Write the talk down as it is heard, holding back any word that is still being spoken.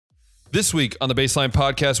This week on the Baseline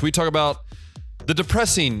Podcast, we talk about the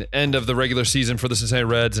depressing end of the regular season for the Cincinnati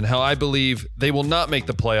Reds and how I believe they will not make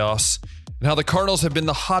the playoffs and how the Cardinals have been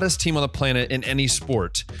the hottest team on the planet in any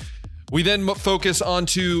sport. We then focus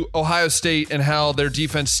onto Ohio State and how their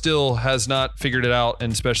defense still has not figured it out,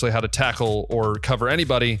 and especially how to tackle or cover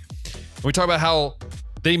anybody. And we talk about how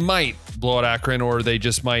they might blow out Akron or they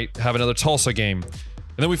just might have another Tulsa game.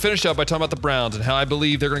 And then we finished up by talking about the Browns and how I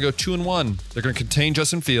believe they're going to go 2-1. They're going to contain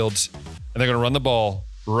Justin Fields, and they're going to run the ball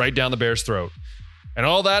right down the Bears' throat. And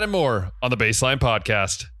all that and more on the Baseline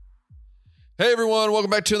Podcast. Hey, everyone.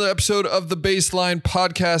 Welcome back to another episode of the Baseline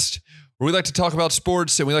Podcast, where we like to talk about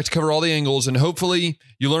sports and we like to cover all the angles. And hopefully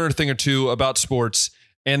you learn a thing or two about sports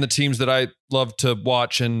and the teams that I love to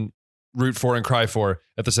watch and root for and cry for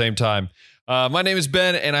at the same time. My name is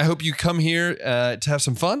Ben, and I hope you come here to have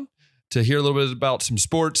some fun, to hear a little bit about some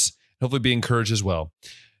sports, hopefully be encouraged as well.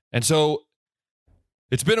 And so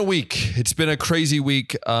it's been a week. It's been a crazy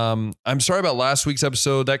week. I'm sorry about last week's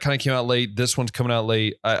episode. That kind of came out late. This one's coming out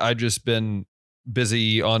late. I just been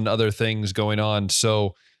busy on other things going on.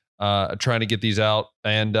 So trying to get these out.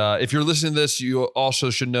 And if you're listening to this, you also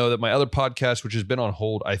should know that my other podcast, which has been on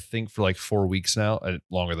hold, I think for like 4 weeks now,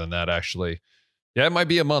 longer than that, actually. Yeah, it might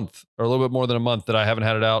be a month or a little bit more than a month that I haven't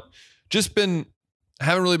had it out.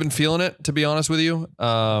 Haven't really been feeling it, to be honest with you.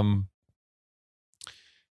 And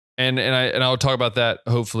I'll talk about that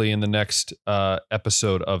hopefully in the next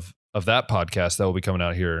episode of that podcast that will be coming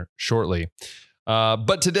out here shortly.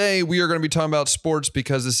 But today we are going to be talking about sports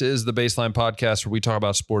because this is the Baseline Podcast where we talk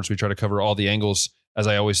about sports. We try to cover all the angles, as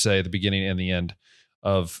I always say, at the beginning and the end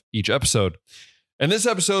of each episode. And this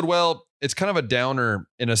episode, well, it's kind of a downer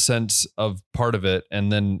in a sense of part of it,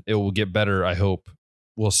 and then it will get better, I hope.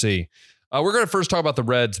 We'll see. We're going to first talk about the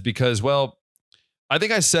Reds because, well, I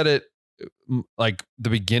think I said it like the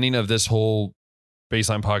beginning of this whole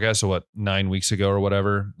Baseline Podcast. So 9 weeks ago or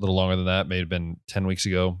whatever, a little longer than that, may have been 10 weeks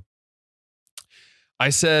ago. I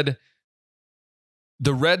said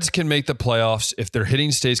the Reds can make the playoffs if their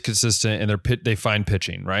hitting stays consistent and they find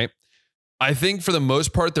pitching, right? I think for the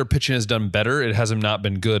most part, their pitching has done better. It hasn't not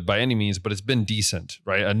been good by any means, but it's been decent,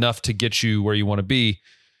 right? Enough to get you where you want to be.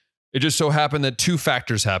 It just so happened that two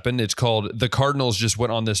factors happened. It's called the Cardinals just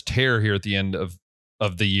went on this tear here at the end of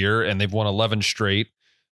the year, and they've won 11 straight.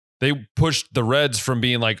 They pushed the Reds from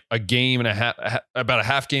being like a game and a half, about a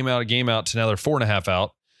half game out, a game out, to now they're 4.5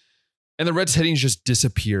 out. And the Reds hitting just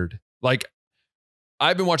disappeared. Like,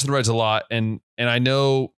 I've been watching the Reds a lot, and I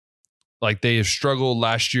know like they have struggled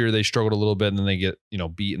last year. They struggled a little bit, and then they get,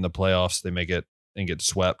 beat in the playoffs. They make it and get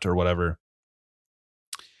swept or whatever.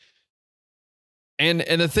 And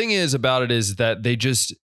the thing is about it is that they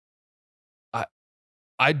just,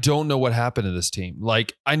 I don't know what happened to this team.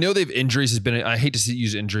 Like, I know they've injuries I hate to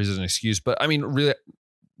use injuries as an excuse, but I mean,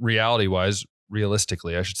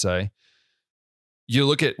 realistically, I should say, you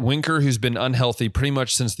look at Winker, who's been unhealthy pretty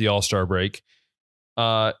much since the All-Star break.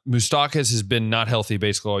 Moustakas has been not healthy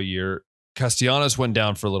basically all year. Castellanos went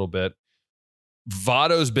down for a little bit.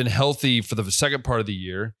 Votto's been healthy for the second part of the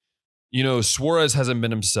year. Suarez hasn't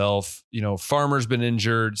been himself. Farmer's been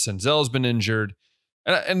injured. Senzel's been injured.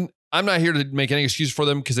 And I'm not here to make any excuse for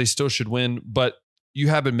them because they still should win, but you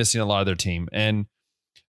have been missing a lot of their team. And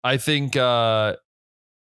I think, I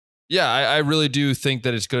really do think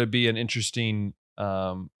that it's going to be an interesting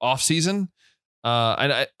offseason.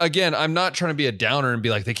 And I'm not trying to be a downer and be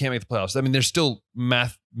like, they can't make the playoffs. I mean, they're still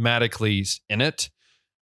mathematically in it,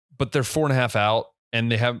 but they're 4.5 out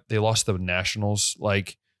and they lost the Nationals.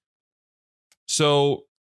 So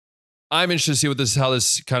I'm interested to see how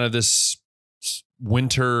this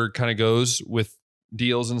winter kind of goes with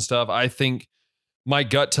deals and stuff. I think my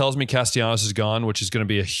gut tells me Castellanos is gone, which is going to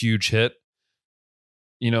be a huge hit.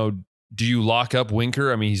 Do you lock up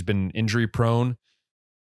Winker? I mean, he's been injury prone.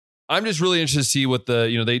 I'm just really interested to see what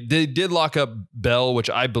they did lock up Bell, which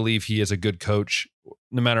I believe he is a good coach.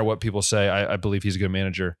 No matter what people say, I believe he's a good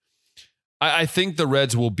manager. I think the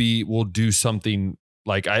Reds will do something.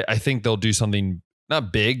 Like, I think they'll do something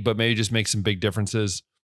not big, but maybe just make some big differences.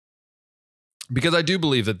 Because I do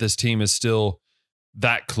believe that this team is still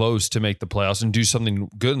that close to make the playoffs and do something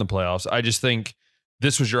good in the playoffs. I just think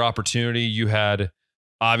this was your opportunity. You had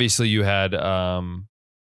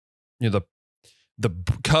the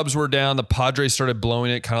Cubs were down. The Padres started blowing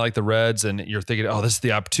it, kind of like the Reds. And you're thinking, oh, this is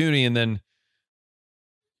the opportunity. And then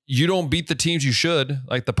you don't beat the teams you should,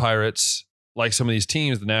 like the Pirates, like some of these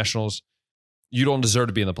teams, the Nationals. You don't deserve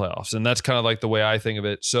to be in the playoffs. And that's kind of like the way I think of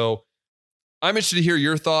it. So I'm interested to hear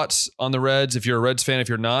your thoughts on the Reds. If you're a Reds fan, if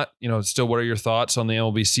you're not, still, what are your thoughts on the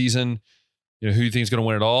MLB season? Who you think is going to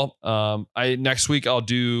win it all? Next week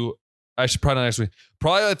I I should probably not next week.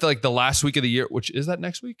 Probably at like the last week of the year, which is that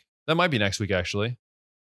next week? That might be next week, actually.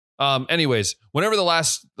 Anyways, whenever the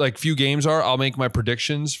last like few games are, I'll make my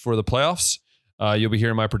predictions for the playoffs. You'll be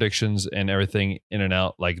hearing my predictions and everything in and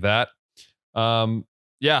out like that.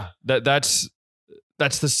 Yeah, that's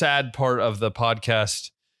the sad part of the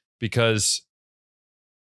podcast, because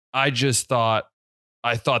I thought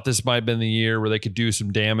this might have been the year where they could do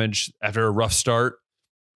some damage after a rough start.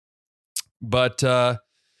 But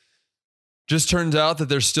just turns out that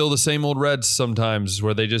they're still the same old Reds sometimes,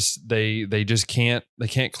 where they just can't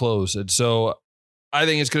close. And so I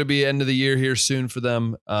think it's going to be end of the year here soon for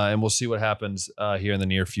them, and we'll see what happens here in the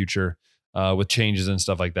near future with changes and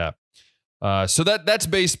stuff like that. So that's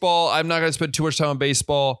baseball. I'm not going to spend too much time on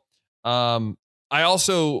baseball. I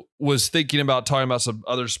also was thinking about talking about some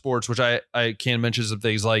other sports, which I can mention some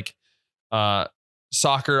things like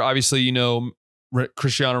soccer. Obviously,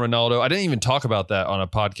 Cristiano Ronaldo. I didn't even talk about that on a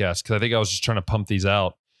podcast because I think I was just trying to pump these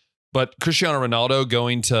out. But Cristiano Ronaldo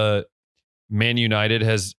going to Man United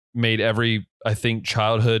has made every, I think,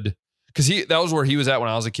 childhood, because that was where he was at when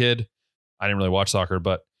I was a kid. I didn't really watch soccer,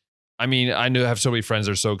 but I mean, I have so many friends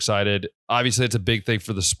that are so excited. Obviously, it's a big thing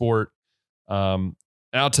for the sport. And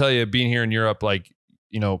I'll tell you, being here in Europe, like,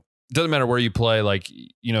 it doesn't matter where you play, like,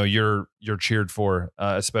 you're cheered for,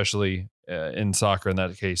 especially in soccer in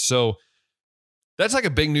that case. So that's like a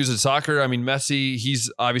big news in soccer. I mean, Messi,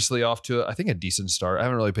 he's obviously off to, I think, a decent start. I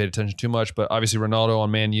haven't really paid attention too much, but obviously Ronaldo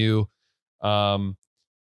on Man U. I'm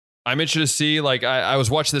interested to see, like, I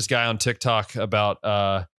was watching this guy on TikTok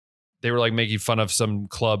about, they were like making fun of some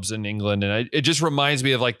clubs in England. And it just reminds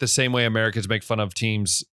me of like the same way Americans make fun of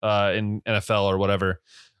teams in NFL or whatever.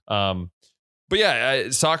 But yeah,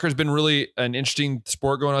 soccer has been really an interesting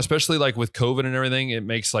sport going on, especially like with COVID and everything. It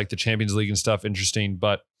makes like the Champions League and stuff interesting.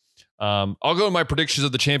 But I'll go to my predictions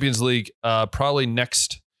of the Champions League probably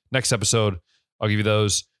next episode. I'll give you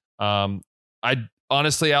those. I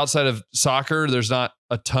honestly, outside of soccer, there's not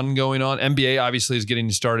a ton going on. NBA obviously is getting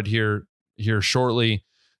started here shortly.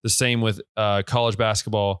 The same with college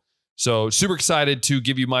basketball. So super excited to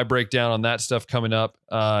give you my breakdown on that stuff coming up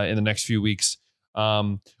in the next few weeks.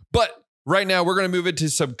 But right now we're going to move into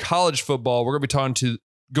some college football. We're going to be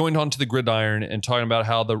going on to the gridiron and talking about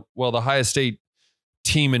how the Ohio State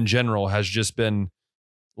team in general has just been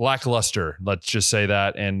lackluster. Let's just say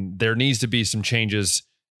that. And there needs to be some changes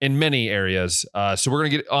in many areas. So we're going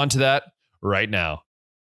to get onto that right now.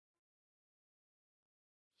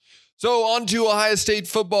 So on to Ohio State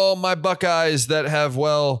football, my Buckeyes that have,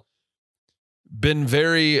 been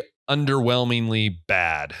very underwhelmingly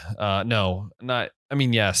bad.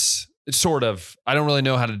 Yes, it's sort of. I don't really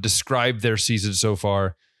know how to describe their season so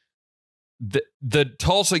far. The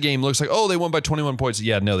Tulsa game looks like, they won by 21 points.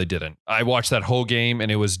 Yeah, no, they didn't. I watched that whole game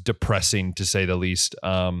and it was depressing to say the least.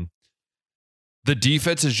 The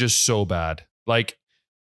defense is just so bad. Like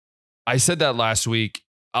I said that last week.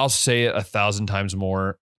 I'll say it 1,000 times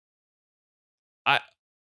more.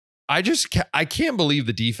 I can't believe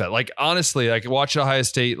the defense. Like, honestly, I watched Ohio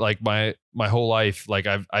State like my whole life. Like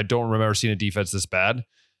I don't remember seeing a defense this bad.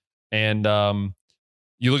 And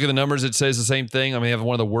you look at the numbers, it says the same thing. I mean, they have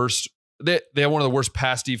one of the worst. They have one of the worst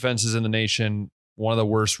pass defenses in the nation. One of the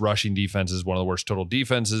worst rushing defenses. One of the worst total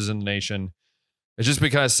defenses in the nation. It's just been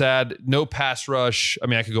kind of sad. No pass rush. I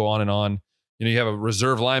mean, I could go on and on. You have a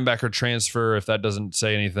reserve linebacker transfer. If that doesn't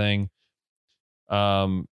say anything.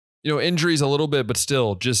 Injuries a little bit, but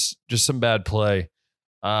still just some bad play.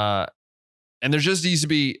 And there just needs to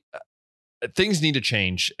be, things need to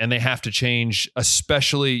change, and they have to change,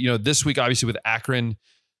 especially, this week, obviously with Akron,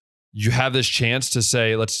 you have this chance to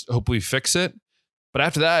say, let's hopefully fix it. But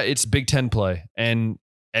after that, it's Big Ten play, and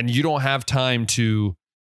you don't have time to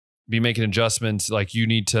be making adjustments. Like, you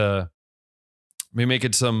need to be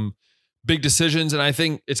making some big decisions. And I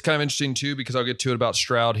think it's kind of interesting too, because I'll get to it about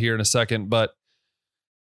Stroud here in a second, but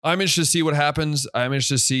I'm interested to see what happens. I'm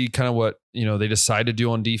interested to see kind of what, they decide to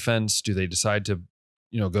do on defense. Do they decide to,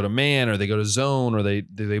 go to man, or they go to zone, or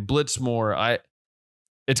do they blitz more?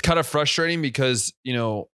 It's kind of frustrating because,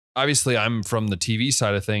 obviously I'm from the TV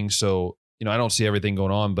side of things. So, I don't see everything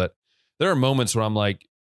going on, but there are moments where I'm like,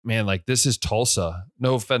 man, like, this is Tulsa.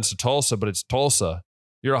 No offense to Tulsa, but it's Tulsa.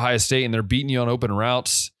 You're Ohio State and they're beating you on open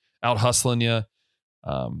routes, out hustling you.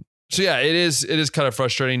 So yeah, it is kind of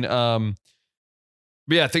frustrating.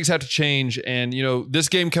 But yeah, things have to change. And, this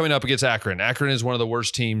game coming up against Akron. Akron is one of the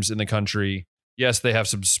worst teams in the country. Yes, they have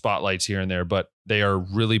some spotlights here and there, but they are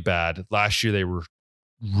really bad. Last year, they were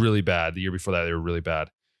really bad. The year before that, they were really bad.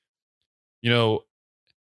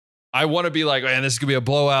 I want to be like, man, this is going to be a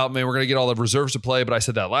blowout. Man, we're going to get all the reserves to play. But I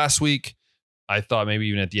said that last week. I thought maybe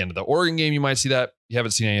even at the end of the Oregon game, you might see that. You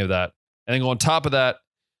haven't seen any of that. And then on top of that,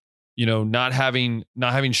 not having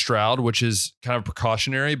Stroud, which is kind of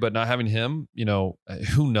precautionary, but not having him,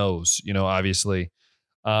 who knows, obviously.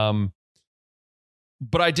 But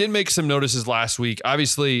I did make some notices last week.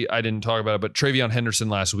 Obviously, I didn't talk about it, but Travion Henderson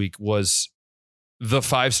last week was the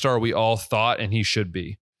 5-star we all thought, and he should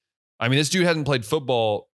be. I mean, this dude hadn't played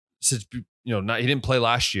football since, he didn't play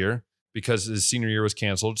last year because his senior year was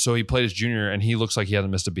canceled. So he played his junior, and he looks like he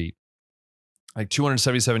hasn't missed a beat. Like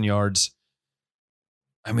 277 yards.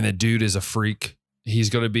 I mean, the dude is a freak.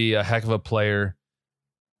 He's going to be a heck of a player.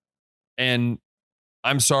 And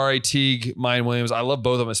I'm sorry, Teague, Mayan Williams. I love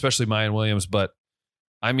both of them, especially Mayan Williams, but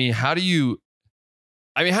I mean, how do you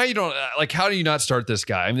not start this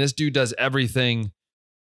guy? I mean, this dude does everything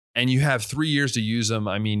and you have 3 years to use him.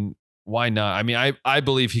 I mean, why not? I mean, I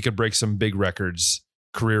believe he could break some big records,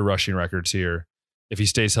 career rushing records here if he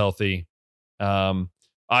stays healthy.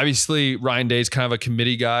 Obviously, Ryan Day's kind of a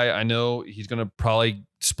committee guy. I know he's going to probably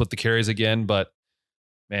split the carries again, but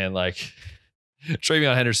man, like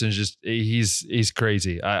Travion Henderson's just, he's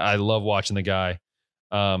crazy. I love watching the guy.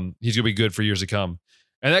 He's going to be good for years to come.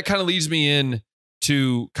 And that kind of leads me in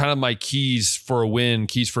to kind of my keys for a win,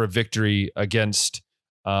 keys for a victory against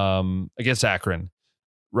Akron,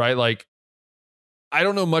 right? Like, I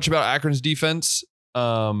don't know much about Akron's defense.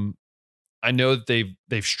 I know that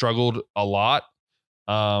they've struggled a lot.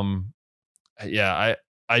 I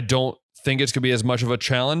don't think it's going to be as much of a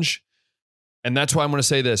challenge. And that's why I'm going to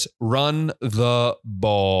say this: run the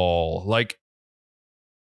ball. Like,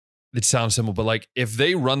 it sounds simple, but like if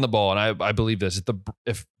they run the ball, and I believe this,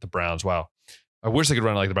 if the Browns, wow, I wish they could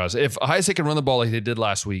run like the Browns. If Ohio State can run the ball like they did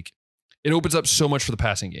last week, it opens up so much for the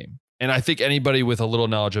passing game. And I think anybody with a little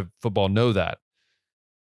knowledge of football know that.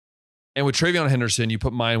 And with Travion Henderson, you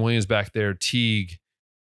put Mayan Williams back there, Teague,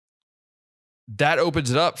 that opens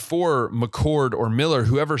it up for McCord or Miller,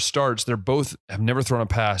 whoever starts. They're both have never thrown a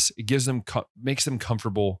pass. It gives them, makes them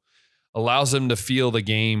comfortable, allows them to feel the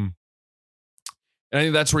game. And I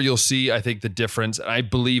think that's where you'll see, I think, the difference. And I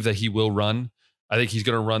believe that he will run. I think he's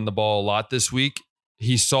going to run the ball a lot this week.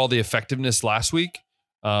 He saw the effectiveness last week.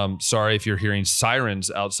 Sorry if you're hearing sirens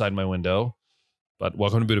outside my window, but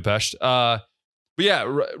welcome to Budapest. But yeah,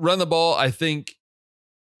 run the ball. I think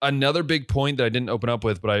another big point that I didn't open up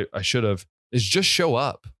with, but I should have, is just show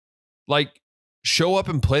up. Like, show up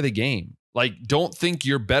and play the game. Like, don't think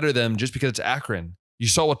you're better than them just because it's Akron. You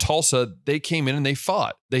saw with Tulsa, they came in and they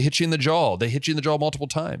fought. They hit you in the jaw. They hit you in the jaw multiple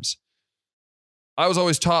times. I was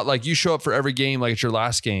always taught, like, you show up for every game like it's your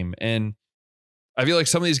last game. And I feel like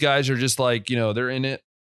some of these guys are just like, they're in it,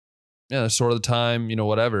 sort of the time,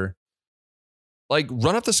 whatever. Like,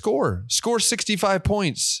 run up the score. Score 65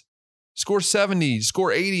 points. Score 70.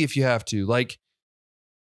 Score 80 if you have to. Like,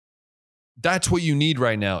 that's what you need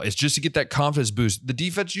right now. It's just to get that confidence boost. The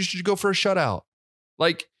defense, you should go for a shutout.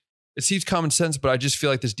 Like, it seems common sense, but I just feel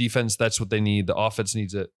like this defense, that's what they need. The offense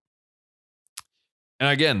needs it. And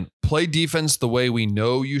again, play defense the way we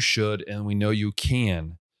know you should and we know you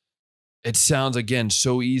can. It sounds, again,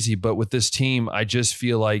 so easy, but with this team, I just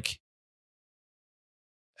feel like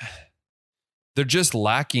they're just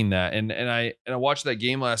lacking that. And I watched that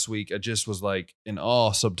game last week. I just was like in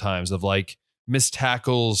awe sometimes of like missed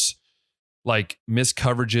tackles, like missed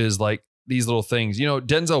coverages, like these little things.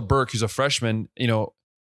 Denzel Burke, who's a freshman,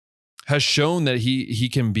 has shown that he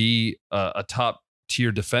can be a top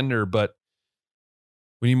tier defender, but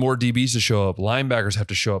we need more DBs to show up. Linebackers have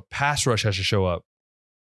to show up. Pass rush has to show up.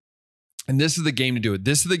 And this is the game to do it.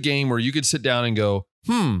 This is the game where you could sit down and go,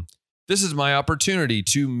 this is my opportunity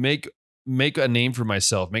to make a name for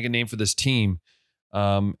myself, make a name for this team.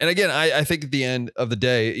 And again, I think at the end of the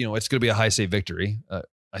day, it's going to be a high state victory.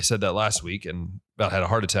 I said that last week and about had a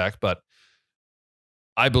heart attack, but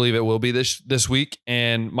I believe it will be this week.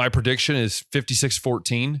 And my prediction is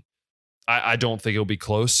 56-14. I don't think it'll be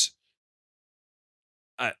close.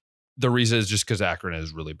 The reason is just because Akron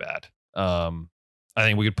is really bad. I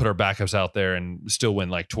think we could put our backups out there and still win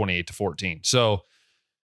like 28-14. So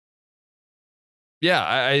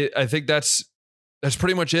yeah, I think that's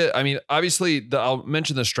pretty much it. I mean, obviously I'll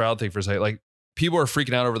mention the Stroud thing for a second. Like, people are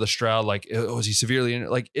freaking out over the Stroud. Like, is he severely injured?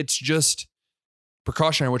 Like, it's just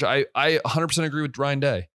precautionary, which I 100% agree with Ryan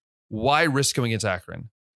Day. Why risk him against Akron?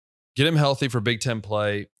 Get him healthy for Big Ten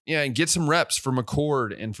play. Yeah, and get some reps for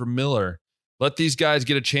McCord and for Miller. Let these guys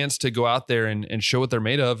get a chance to go out there and show what they're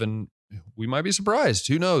made of, and we might be surprised.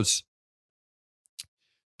 Who knows?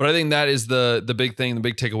 But I think that is the big thing. The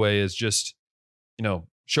big takeaway is just,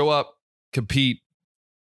 show up, compete,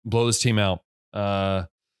 blow this team out. And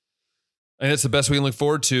it's the best we can look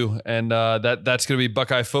forward to. And that's going to be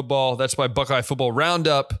Buckeye football. That's my Buckeye football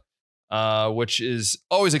roundup. which is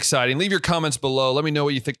always exciting. Leave your comments below. Let me know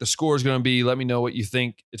what you think the score is going to be. Let me know what you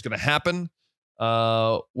think is going to happen.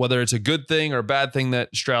 Whether it's a good thing or a bad thing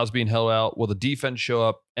that Stroud's being held out. Will the defense show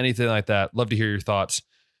up? Anything like that. Love to hear your thoughts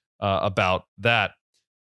about that.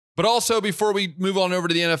 But also, before we move on over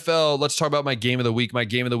to the NFL, let's talk about my game of the week. My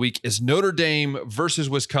game of the week is Notre Dame versus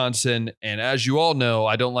Wisconsin. And as you all know,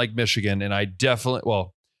 I don't like Michigan. And I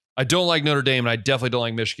don't like Notre Dame, and I definitely don't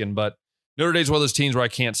like Michigan. But Notre Dame's one of those teams where I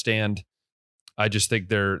can't stand. I just think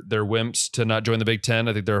they're wimps to not join the Big Ten.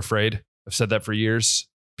 I think they're afraid. I've said that for years.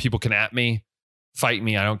 People can at me, fight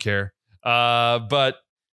me. I don't care. But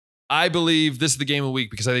I believe this is the game of the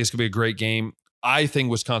week because I think it's going to be a great game. I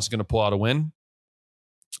think Wisconsin's going to pull out a win.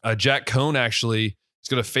 Jack Cohn actually is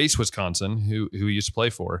going to face Wisconsin, who he used to play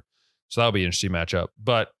for. So that'll be an interesting matchup.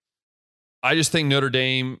 But I just think Notre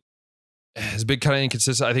Dame has been kind of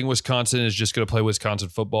inconsistent. I think Wisconsin is just going to play Wisconsin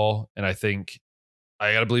football. And I think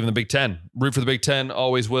I got to believe in the Big Ten. Root for the Big Ten,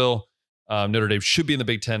 always will. Notre Dame should be in the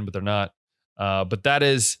Big Ten, but they're not. But that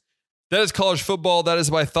is college football. That is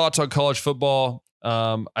my thoughts on college football.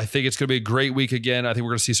 I think it's going to be a great week again. I think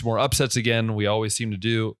we're going to see some more upsets again. We always seem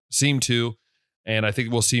to. And I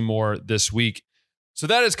think we'll see more this week. So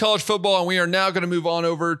that is college football. And we are now going to move on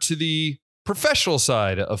over to the professional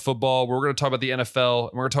side of football. We're going to talk about the NFL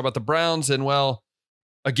and we're going to talk about the Browns and, well,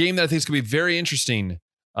 a game that I think is going to be very interesting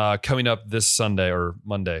coming up this Sunday or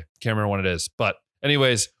Monday. Can't remember when it is. But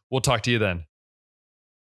anyways, we'll talk to you then.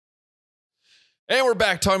 And we're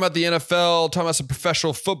back talking about the NFL, talking about some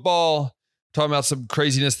professional football, talking about some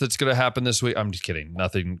craziness that's going to happen this week. I'm just kidding.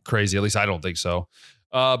 Nothing crazy. At least I don't think so.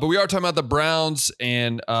 But we are talking about the Browns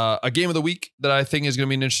and a game of the week that I think is going to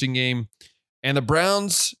be an interesting game. And the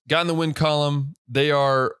Browns got in the win column. They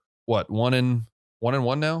are what, 1-1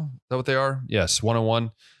 now? Is that what they are? Yes,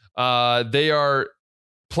 1-1. They are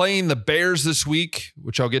playing the Bears this week,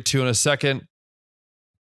 which I'll get to in a second.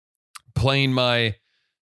 Playing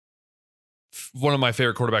one of my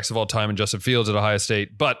favorite quarterbacks of all time in Justin Fields at Ohio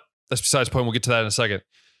State. But that's besides the point. We'll get to that in a second.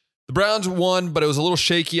 The Browns won, but it was a little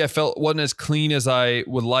shaky. I felt it wasn't as clean as I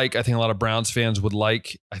would like. I think a lot of Browns fans would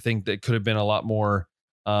like. I think that could have been a lot more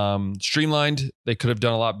streamlined. They could have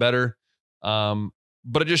done a lot better.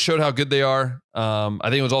 But it just showed how good they are. I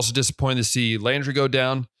think it was also disappointing to see Landry go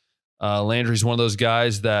down. Landry's one of those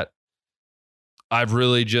guys that I've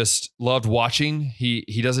really just loved watching.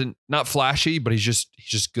 He doesn't, not flashy, but he's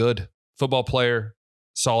just good. Football player,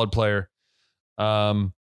 solid player.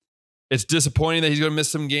 It's disappointing that he's going to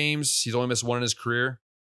miss some games. He's only missed one in his career.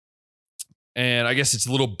 And I guess it's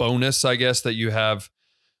a little bonus, that you have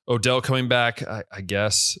Odell coming back, I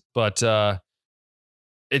guess. But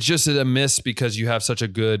it's just a miss because you have such a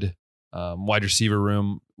good wide receiver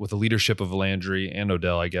room with the leadership of Landry and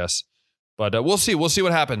Odell, I guess. But we'll see. We'll see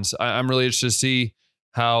what happens. I'm really interested to see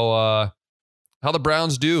how the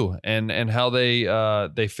Browns do and how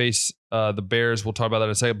they face the Bears. We'll talk about that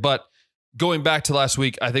in a second. But going back to last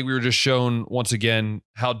week, I think we were just shown once again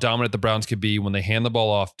how dominant the Browns could be when they hand the ball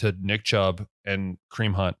off to Nick Chubb and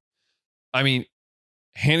Kareem Hunt. I mean,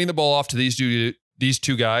 handing the ball off to these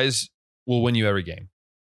two guys will win you every game.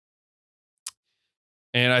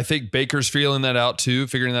 And I think Baker's figuring that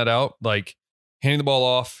out, like handing the ball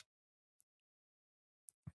off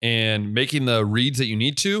and making the reads that you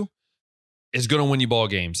need to is going to win you ball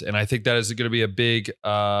games. And I think that is going to be a big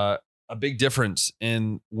difference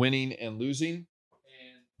in winning and losing. And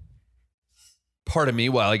pardon me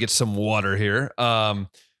while I get some water here.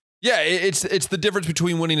 It's the difference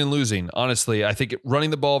between winning and losing. Honestly, I think running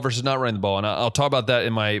the ball versus not running the ball. And I'll talk about that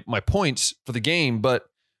in my points for the game. But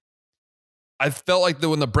I felt like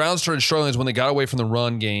when the Browns started struggling is when they got away from the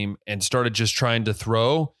run game and started just trying to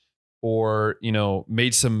throw or,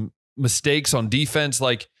 made some mistakes on defense.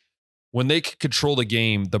 Like when they could control the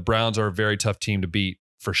game, the Browns are a very tough team to beat.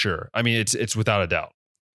 For sure. I mean, it's without a doubt.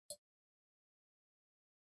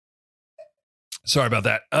 Sorry about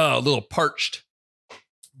that. A little parched.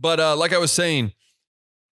 But like I was saying,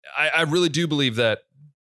 I really do believe that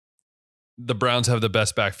the Browns have the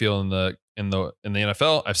best backfield in the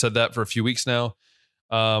NFL. I've said that for a few weeks now.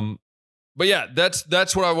 But yeah,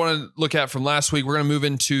 that's what I want to look at from last week. We're going to move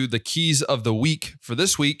into the keys of the week for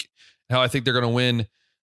this week, how I think they're going to win.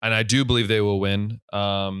 And I do believe they will win.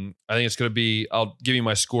 I think it's going to be, I'll give you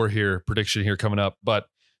my prediction here coming up, but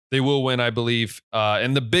they will win, I believe.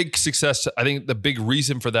 And the big success, I think the big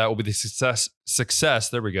reason for that will be the success,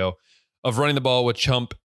 there we go, of running the ball with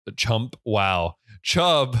Chubb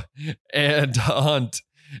and Hunt.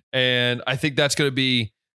 And I think that's going to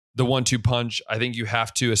be the 1-2 punch. I think you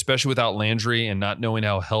have to, especially without Landry and not knowing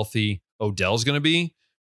how healthy Odell's going to be.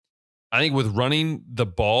 I think with running the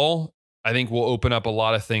ball, I think will open up a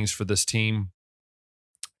lot of things for this team.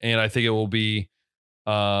 And I think it will be,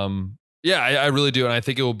 I really do. And I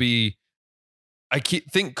think it will be,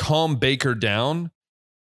 think calm Baker down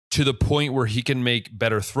to the point where he can make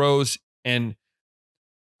better throws. And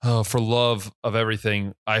for love of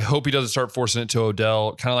everything, I hope he doesn't start forcing it to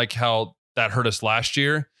Odell, kind of like how that hurt us last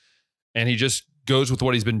year. And he just goes with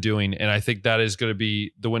what he's been doing. And I think that is going to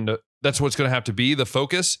be the window. That's what's going to have to be the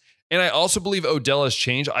focus. And I also believe Odell has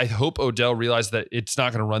changed. I hope Odell realized that it's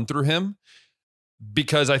not going to run through him,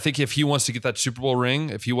 because I think if he wants to get that Super Bowl ring,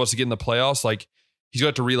 if he wants to get in the playoffs, like, he's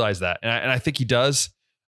got to realize that. And I think he does.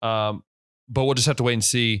 But we'll just have to wait and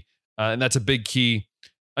see. And that's a big key.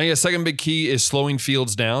 I think a second big key is slowing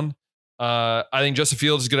Fields down. I think Justin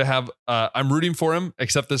Fields is going to have, I'm rooting for him,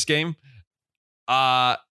 except this game.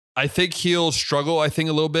 I think he'll struggle, a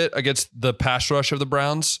little bit against the pass rush of the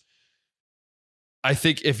Browns. I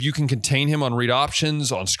think if you can contain him on read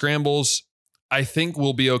options, on scrambles, I think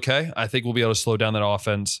we'll be okay. I think we'll be able to slow down that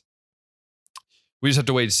offense. We just have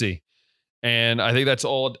to wait and see. And I think that's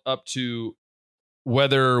all up to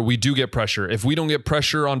whether we do get pressure. If we don't get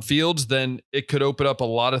pressure on Fields, then it could open up a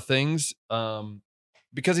lot of things,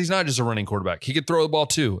 because he's not just a running quarterback. He could throw the ball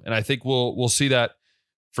too. And I think we'll see that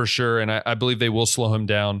for sure. And I believe they will slow him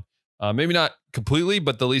down. Maybe not completely,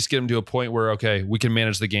 but at least get him to a point where, okay, we can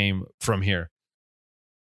manage the game from here.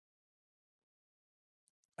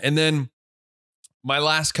 And then my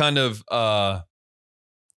last kind of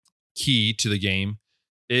key to the game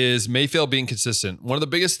is Mayfield being consistent. One of the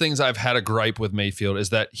biggest things I've had a gripe with Mayfield is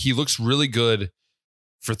that he looks really good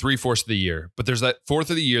for 3/4 of the year, but there's that fourth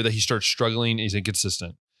of the year that he starts struggling. He's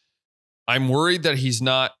inconsistent. I'm worried that he's in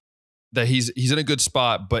a good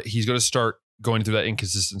spot, but he's going to start going through that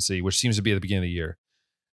inconsistency, which seems to be at the beginning of the year.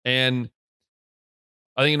 And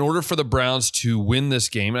I think in order for the Browns to win this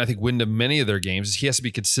game, and I think win to many of their games, he has to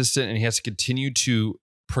be consistent and he has to continue to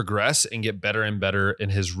progress and get better and better in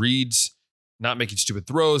his reads, not making stupid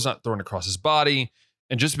throws, not throwing across his body,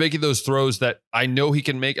 and just making those throws that I know he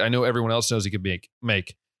can make. I know everyone else knows he can make.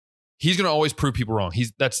 He's going to always prove people wrong.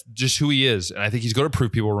 That's just who he is. And I think he's going to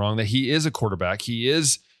prove people wrong, that he is a quarterback. He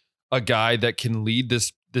is a guy that can lead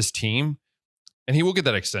this team, and he will get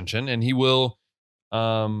that extension, and he will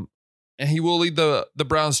lead the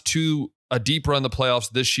Browns to a deep run in the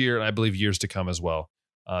playoffs this year, and I believe years to come as well.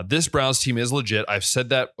 This Browns team is legit. I've said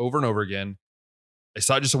that over and over again. It's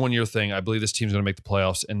not just a one-year thing. I believe this team's going to make the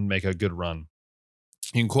playoffs and make a good run.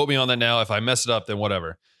 You can quote me on that now. If I mess it up, then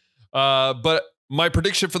whatever. But my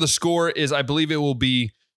prediction for the score is I believe it will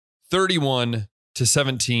be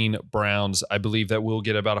 31-17 Browns. I believe that we'll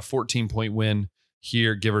get about a 14-point win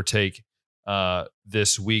here, give or take,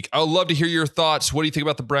 this week. I would love to hear your thoughts. What do you think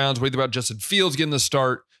about the Browns? What do you think about Justin Fields getting the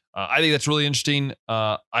start? I think that's really interesting.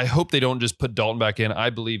 I hope they don't just put Dalton back in.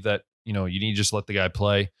 I believe that, you need to just let the guy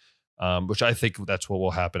play, which I think that's what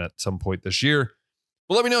will happen at some point this year.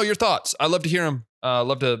 But let me know your thoughts. I'd love to hear them.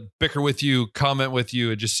 Love to bicker with you, comment with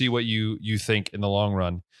you, and just see what you think in the long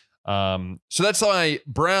run. So that's my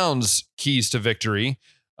Browns keys to victory,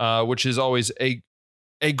 which is always a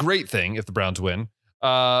great thing if the Browns win.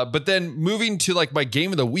 But then moving to my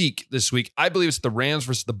game of the week this week, I believe it's the Rams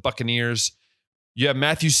versus the Buccaneers. You have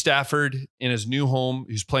Matthew Stafford in his new home,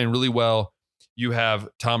 who's playing really well. You have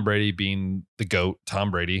Tom Brady being the GOAT,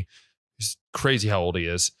 Tom Brady. He's crazy how old he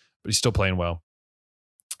is, but he's still playing well.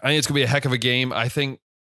 I think it's going to be a heck of a game. I think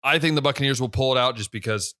the Buccaneers will pull it out just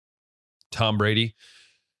because Tom Brady.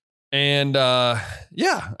 And I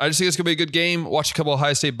just think it's going to be a good game. Watch a couple of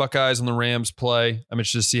Ohio State Buckeyes and the Rams play. I'm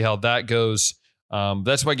interested to see how that goes.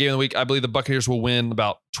 That's my game of the week. I believe the Buccaneers will win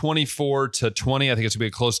about 24-20. I think it's going to be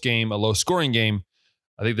a close game, a low scoring game.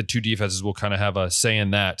 I think the two defenses will kind of have a say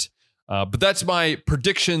in that. But that's my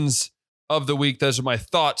predictions of the week. Those are my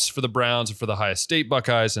thoughts for the Browns and for the Ohio State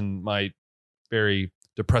Buckeyes, and my very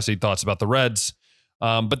depressing thoughts about the Reds.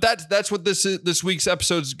 But that's what this week's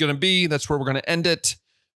episode is going to be. That's where we're going to end it.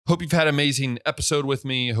 Hope you've had an amazing episode with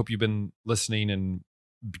me. I hope you've been listening and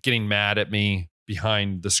getting mad at me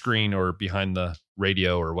behind the screen or behind the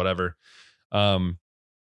radio or whatever. I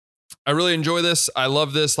really enjoy this. I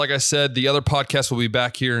love this. Like I said, the other podcast will be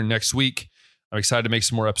back here next week. I'm excited to make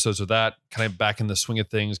some more episodes of that, kind of back in the swing of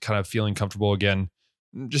things, kind of feeling comfortable again,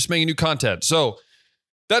 just making new content. So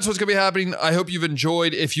that's what's going to be happening. I hope you've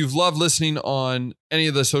enjoyed. If you've loved listening on any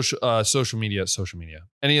of the social media,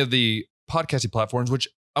 any of the podcasting platforms, which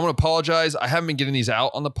I'm going to apologize, I haven't been getting these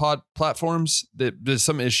out on the pod platforms. There's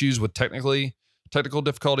some issues with technical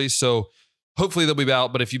difficulties. So hopefully they'll be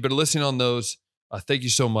out. But if you've been listening on those, thank you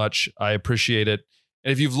so much. I appreciate it.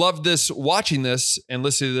 And if you've loved this, watching this and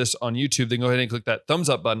listening to this on YouTube, then go ahead and click that thumbs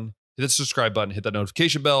up button, hit the subscribe button, hit that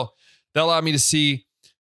notification bell. that allowed me to see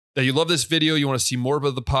that you love this video. You want to see more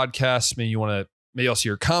of the podcast. Maybe I'll see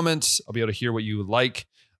your comments. I'll be able to hear what you like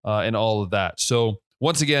and all of that. So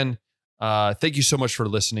once again, thank you so much for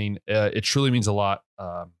listening. It truly means a lot.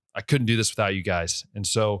 I couldn't do this without you guys. And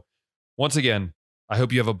so once again, I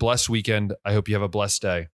hope you have a blessed weekend. I hope you have a blessed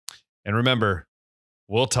day. And remember,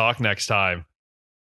 we'll talk next time.